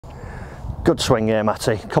Good swing here,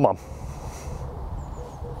 Matty, come on.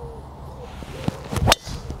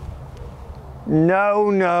 No,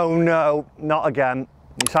 no, no, not again.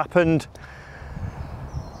 It's happened.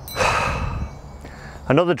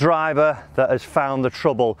 Another driver that has found the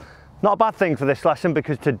trouble. Not a bad thing for this lesson,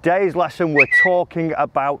 because today's lesson we're talking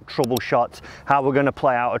about trouble shots, how we're going to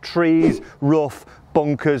play out of trees, rough,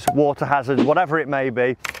 bunkers, water hazards, whatever it may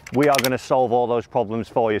be. We are going to solve all those problems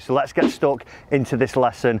for you. So let's get stuck into this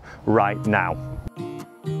lesson right now.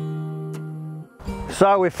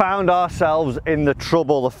 So we found ourselves in the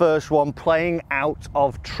trouble. The first one, playing out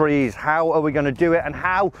of trees. How are we going to do it, and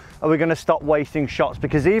how are we going to stop wasting shots?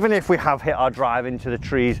 Because even if we have hit our drive into the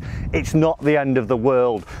trees, it's not the end of the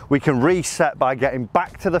world. We can reset by getting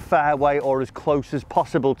back to the fairway or as close as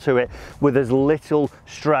possible to it with as little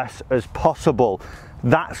stress as possible.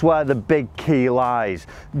 That's where the big key lies.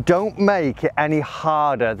 Don't make it any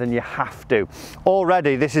harder than you have to.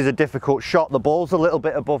 Already this is a difficult shot. The ball's a little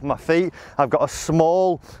bit above my feet. I've got a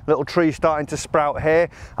small little tree starting to sprout here.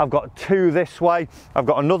 I've got two this way. I've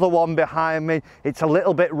got another one behind me. It's a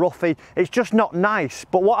little bit roughy. It's just not nice.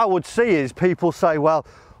 But what I would see is people say, well,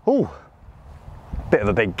 oh, bit of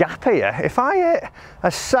a big gap here. If I hit a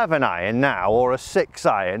 7-iron now or a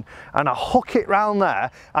 6-iron and I hook it round there,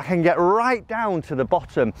 I can get right down to the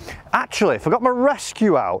bottom. Actually, if I got my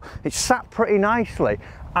rescue out, it's sat pretty nicely.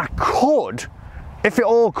 I could, if it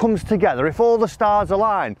all comes together, if all the stars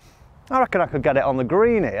align, I reckon I could get it on the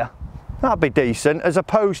green here. That'd be decent, as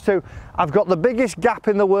opposed to I've got the biggest gap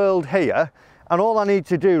in the world here, and all I need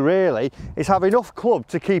to do really is have enough club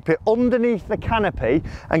to keep it underneath the canopy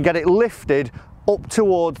and get it lifted up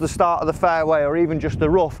towards the start of the fairway or even just the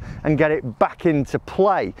rough and get it back into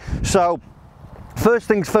play. So first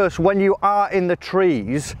things first, when you are in the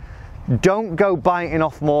trees, don't go biting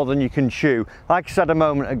off more than you can chew. Like I said a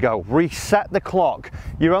moment ago, reset the clock.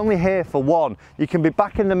 You're only here for one. You can be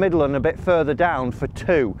back in the middle and a bit further down for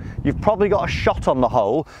two. You've probably got a shot on the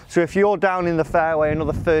hole, so if you're down in the fairway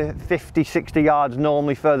another 50, 60 yards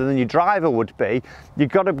normally further than your driver would be, you've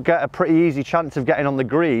got to get a pretty easy chance of getting on the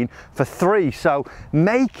green for three. So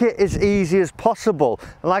make it as easy as possible.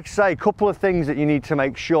 And like I say, a couple of things that you need to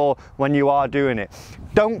make sure when you are doing it.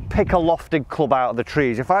 Don't pick a lofted club out of the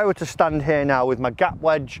trees. If I were to stand here now with my gap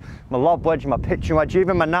wedge, my lob wedge, my pitching wedge,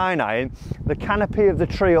 even my 9-iron, the canopy of the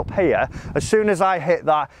tree up here, as soon as I hit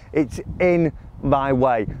that, it's in my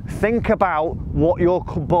way. Think about what your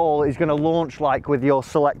ball is going to launch like with your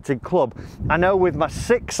selected club. I know with my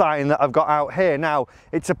 6-iron that I've got out here now,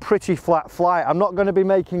 it's a pretty flat flight. I'm not going to be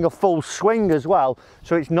making a full swing as well,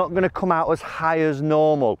 so it's not going to come out as high as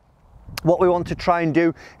normal. What we want to try and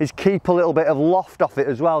do is keep a little bit of loft off it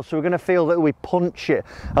as well, so we're going to feel that we punch it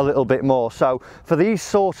a little bit more. So for these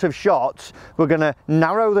sorts of shots, we're going to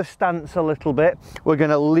narrow the stance a little bit, we're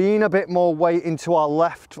going to lean a bit more weight into our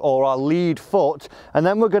left or our lead foot, and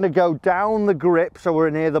then we're going to go down the grip so we're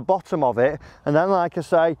near the bottom of it, and then, like I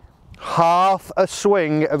say, half a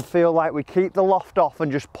swing and feel like we keep the loft off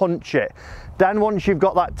and just punch it. Then once you've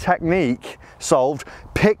got that technique solved,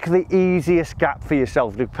 pick the easiest gap for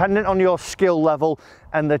yourself. Dependent on your skill level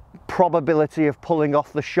and the probability of pulling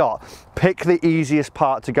off the shot, pick the easiest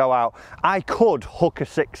part to go out. I could hook a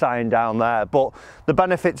 6-iron down there, but the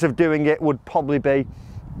benefits of doing it would probably be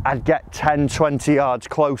I'd get 10, 20 yards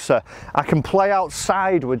closer. I can play out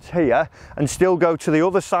sideways here and still go to the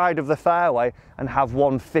other side of the fairway and have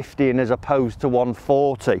 150 in as opposed to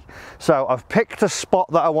 140. So I've picked a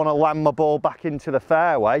spot that I want to land my ball back into the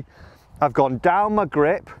fairway. I've gone down my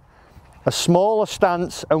grip, a smaller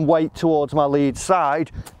stance and weight towards my lead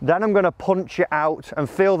side. Then I'm going to punch it out and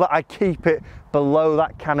feel that I keep it below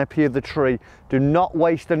that canopy of the tree. Do not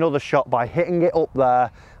waste another shot by hitting it up there,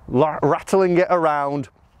 rattling it around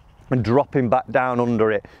and dropping back down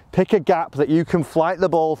under it. Pick a gap that you can flight the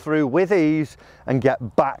ball through with ease and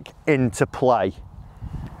get back into play.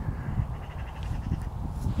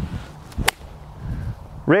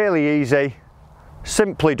 Really easy,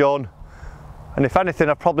 simply done. And if anything,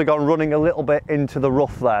 I've probably gone running a little bit into the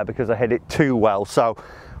rough there because I hit it too well. So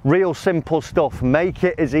real simple stuff. Make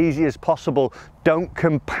it as easy as possible. Don't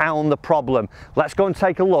compound the problem. Let's go and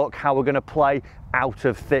take a look how we're going to play out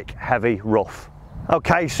of thick, heavy rough.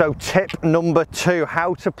 Okay, so tip number 2,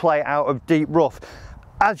 how to play out of deep rough.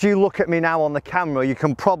 As you look at me now on the camera, you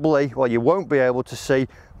can probably, well, you won't be able to see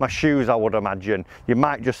my shoes, I would imagine. You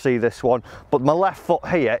might just see this one, but my left foot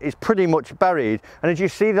here is pretty much buried. And as you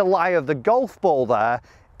see the lie of the golf ball there,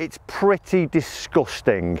 it's pretty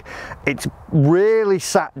disgusting. It's really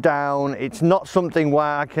sat down. It's not something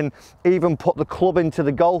where I can even put the club into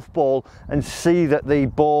the golf ball and see that the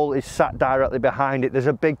ball is sat directly behind it. There's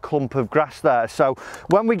a big clump of grass there. So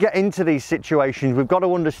when we get into these situations, we've got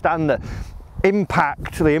to understand that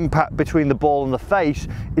the impact between the ball and the face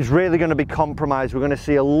is really going to be compromised. We're going to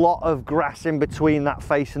see a lot of grass in between that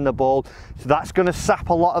face and the ball, so that's going to sap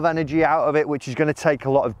a lot of energy out of it, which is going to take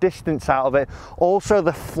a lot of distance out of it. Also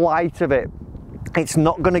the flight of it, it's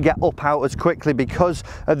not going to get up out as quickly because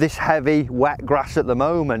of this heavy wet grass at the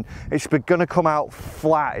moment. It's going to come out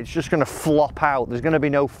flat. It's just going to flop out. There's going to be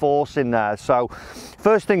no force in there. So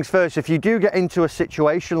first things first, if you do get into a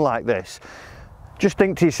situation like this, just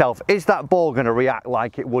think to yourself, is that ball going to react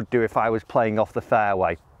like it would do if I was playing off the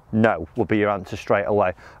fairway? No, will be your answer straight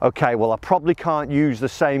away. Okay, well I probably can't use the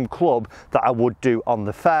same club that I would do on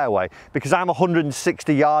the fairway because I'm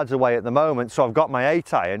 160 yards away at the moment, so I've got my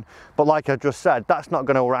 8-iron, but like I just said, that's not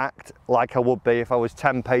going to react like I would be if I was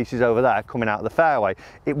 10 paces over there coming out of the fairway.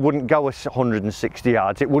 It wouldn't go 160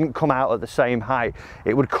 yards, it wouldn't come out at the same height,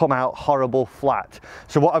 it would come out horrible flat.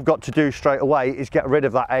 So what I've got to do straight away is get rid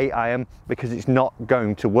of that 8-iron because it's not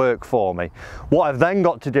going to work for me. What I've then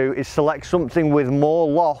got to do is select something with more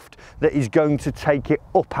loft that is going to take it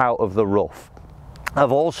up out of the rough.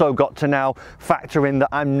 I've also got to now factor in that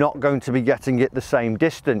I'm not going to be getting it the same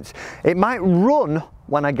distance. It might run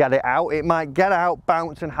when I get it out, it might get out,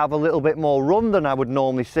 bounce and have a little bit more run than I would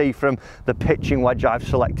normally see from the pitching wedge I've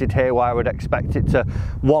selected here, where I would expect it to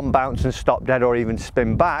one bounce and stop dead or even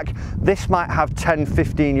spin back. This might have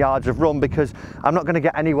 10-15 yards of run because I'm not going to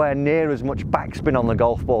get anywhere near as much backspin on the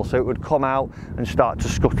golf ball, so it would come out and start to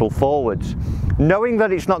scuttle forwards. Knowing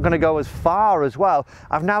that it's not going to go as far as well,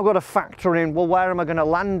 I've now got to factor in, well, where am I going to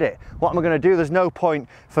land it? What am I going to do? There's no point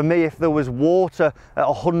for me if there was water at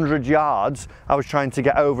 100 yards, I was trying to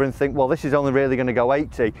get over and think, well, this is only really going to go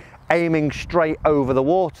 80, aiming straight over the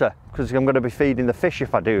water, because I'm going to be feeding the fish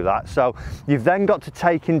if I do that. So you've then got to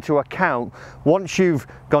take into account, once you've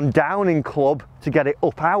gone down in club to get it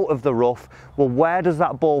up out of the rough, well, where does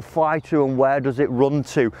that ball fly to and where does it run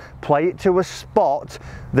to? Play it to a spot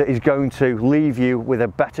that is going to leave you with a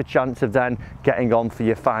better chance of then getting on for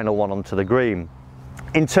your final one onto the green.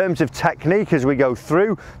 In terms of technique, as we go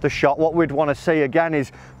through the shot, what we'd want to see again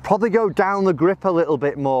is probably go down the grip a little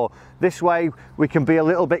bit more. This way we can be a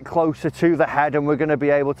little bit closer to the head and we're going to be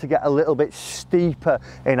able to get a little bit steeper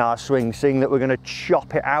in our swing, seeing that we're going to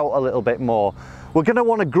chop it out a little bit more. We're going to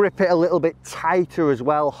want to grip it a little bit tighter as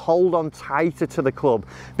well, hold on tighter to the club.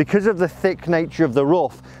 Because of the thick nature of the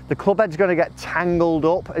rough, the club head's going to get tangled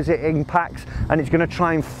up as it impacts and it's going to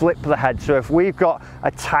try and flip the head. So if we've got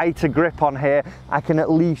a tighter grip on here, I can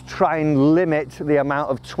at least try and limit the amount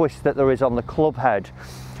of twist that there is on the club head.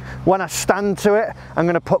 When I stand to it, I'm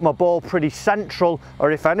going to put my ball pretty central,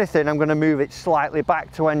 or if anything, I'm going to move it slightly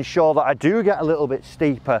back to ensure that I do get a little bit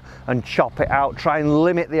steeper and chop it out, try and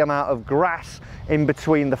limit the amount of grass in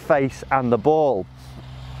between the face and the ball.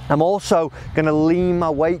 I'm also going to lean my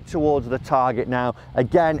weight towards the target now.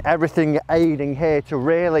 Again, everything aiding here to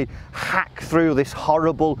really hack through this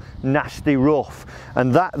horrible, nasty rough.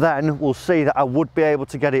 And that then will see that I would be able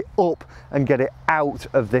to get it up and get it out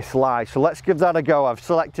of this lie. So let's give that a go. I've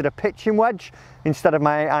selected a pitching wedge instead of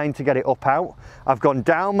my 8-iron to get it up out. I've gone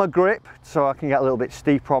down my grip so I can get a little bit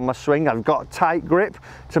steeper on my swing. I've got a tight grip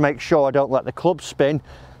to make sure I don't let the club spin.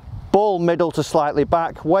 Ball middle to slightly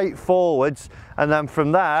back, weight forwards, and then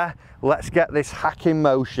from there, let's get this hacking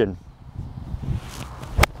motion.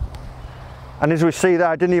 And as we see there,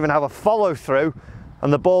 I didn't even have a follow through,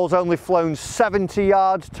 and the ball's only flown 70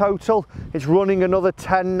 yards total. It's running another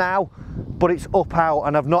 10 now, but it's up out,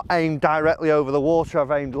 and I've not aimed directly over the water.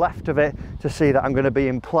 I've aimed left of it to see that I'm going to be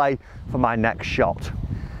in play for my next shot.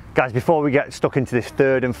 Guys, before we get stuck into this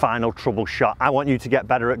third and final trouble shot, I want you to get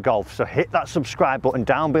better at golf. So hit that subscribe button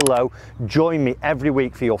down below. Join me every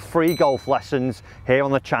week for your free golf lessons here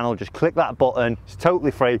on the channel. Just click that button, it's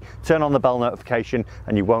totally free. Turn on the bell notification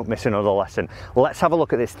and you won't miss another lesson. Let's have a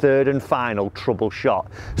look at this third and final trouble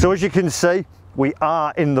shot. So as you can see, we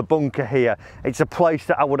are in the bunker here. It's a place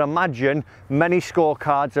that I would imagine many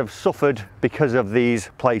scorecards have suffered because of these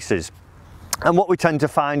places. And what we tend to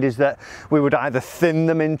find is that we would either thin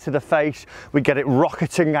them into the face, we'd get it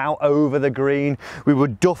rocketing out over the green, we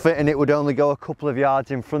would duff it and it would only go a couple of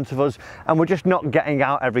yards in front of us, and we're just not getting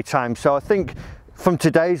out every time. So I think from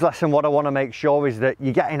today's lesson, what I want to make sure is that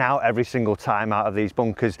you're getting out every single time out of these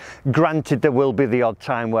bunkers. Granted, there will be the odd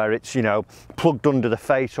time where it's, you know, plugged under the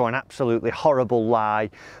face or an absolutely horrible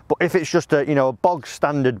lie. But if it's just a, you know, a bog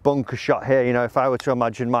standard bunker shot here, you know, if I were to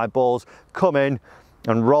imagine my balls come in,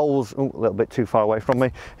 and rolls, ooh, a little bit too far away from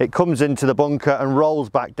me. It comes into the bunker and rolls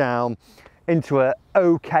back down into a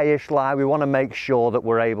okay-ish lie. We want to make sure that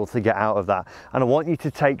we're able to get out of that. And I want you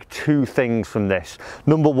to take two things from this.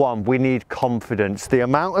 Number one, we need confidence. The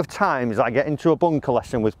amount of times I get into a bunker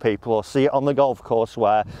lesson with people or see it on the golf course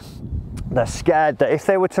where they're scared that if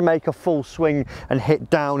they were to make a full swing and hit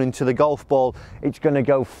down into the golf ball, it's going to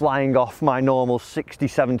go flying off my normal 60,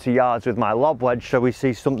 70 yards with my lob wedge. So we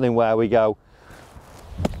see something where we go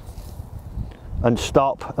and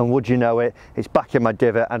stop, and would you know it, it's back in my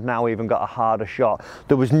divot and now even got a harder shot.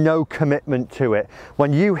 There was no commitment to it.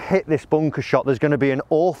 When you hit this bunker shot, there's going to be an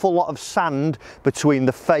awful lot of sand between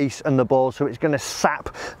the face and the ball, so it's going to sap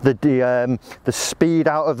the speed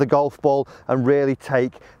out of the golf ball and really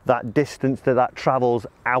take that distance that travels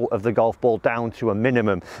out of the golf ball down to a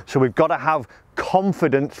minimum. So we've got to have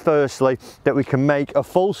confidence firstly that we can make a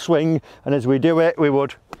full swing, and as we do it, we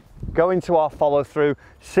would go into our follow through,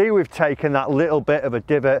 see we've taken that little bit of a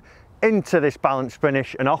divot into this balance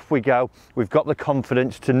finish, and off we go. We've got the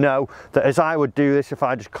confidence to know that as I would do this, if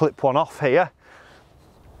I just clip one off here,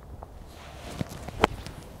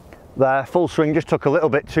 there, full swing, just took a little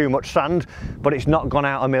bit too much sand, but it's not gone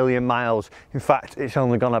out a million miles. In fact, it's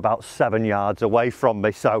only gone about 7 yards away from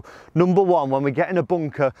me. So number one, when we get in a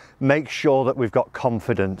bunker, make sure that we've got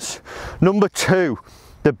confidence. Number two,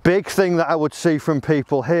 the big thing that I would see from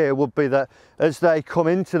people here would be that as they come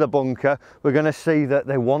into the bunker, we're going to see that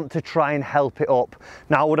they want to try and help it up.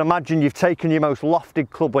 Now, I would imagine you've taken your most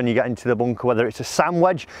lofted club when you get into the bunker, whether it's a sand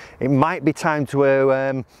wedge. It might be time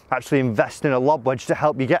to actually invest in a lob wedge to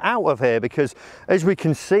help you get out of here, because as we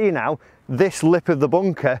can see now, this lip of the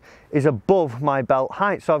bunker is above my belt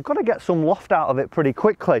height, so I've got to get some loft out of it pretty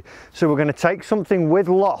quickly. So we're going to take something with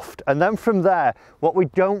loft, and then from there, what we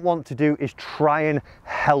don't want to do is try and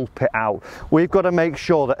help it out. We've got to make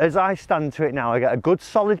sure that as I stand to it now, I get a good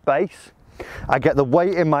solid base, I get the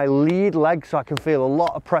weight in my lead leg, so I can feel a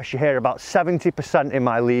lot of pressure here, about 70% in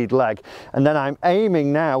my lead leg, and then I'm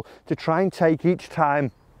aiming now to try and take each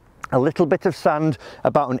time a little bit of sand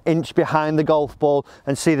about an inch behind the golf ball,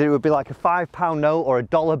 and see that it would be like a £5 note or a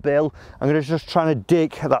dollar bill. I'm going to just trying to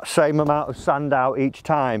dig that same amount of sand out each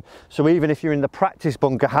time. So even if you're in the practice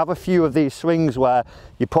bunker, have a few of these swings where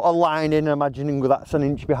you put a line in, imagining that's an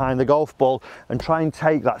inch behind the golf ball, and try and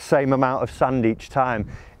take that same amount of sand each time.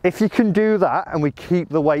 If you can do that and we keep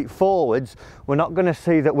the weight forwards, we're not going to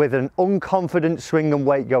see that with an unconfident swing and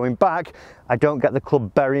weight going back, I don't get the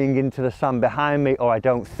club burying into the sand behind me, or I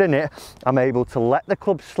don't thin it. I'm able to let the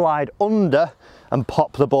club slide under and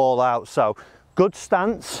pop the ball out. So good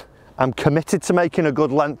stance. I'm committed to making a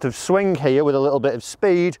good length of swing here with a little bit of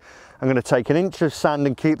speed. I'm going to take an inch of sand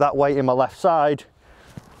and keep that weight in my left side.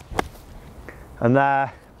 And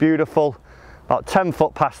there, beautiful. About 10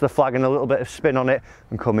 foot past the flag and a little bit of spin on it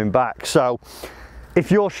and coming back. So if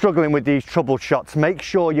you're struggling with these trouble shots, make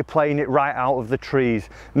sure you're playing it right out of the trees.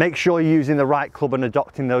 Make sure you're using the right club and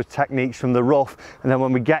adopting those techniques from the rough. And then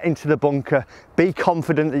when we get into the bunker, be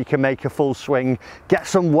confident that you can make a full swing, get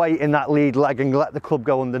some weight in that lead leg and let the club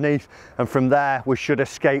go underneath. And from there, we should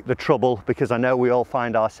escape the trouble, because I know we all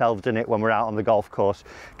find ourselves in it when we're out on the golf course.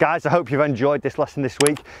 Guys, I hope you've enjoyed this lesson this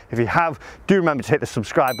week. If you have, do remember to hit the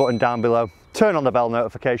subscribe button down below, turn on the bell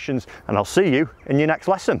notifications, and I'll see you in your next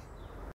lesson.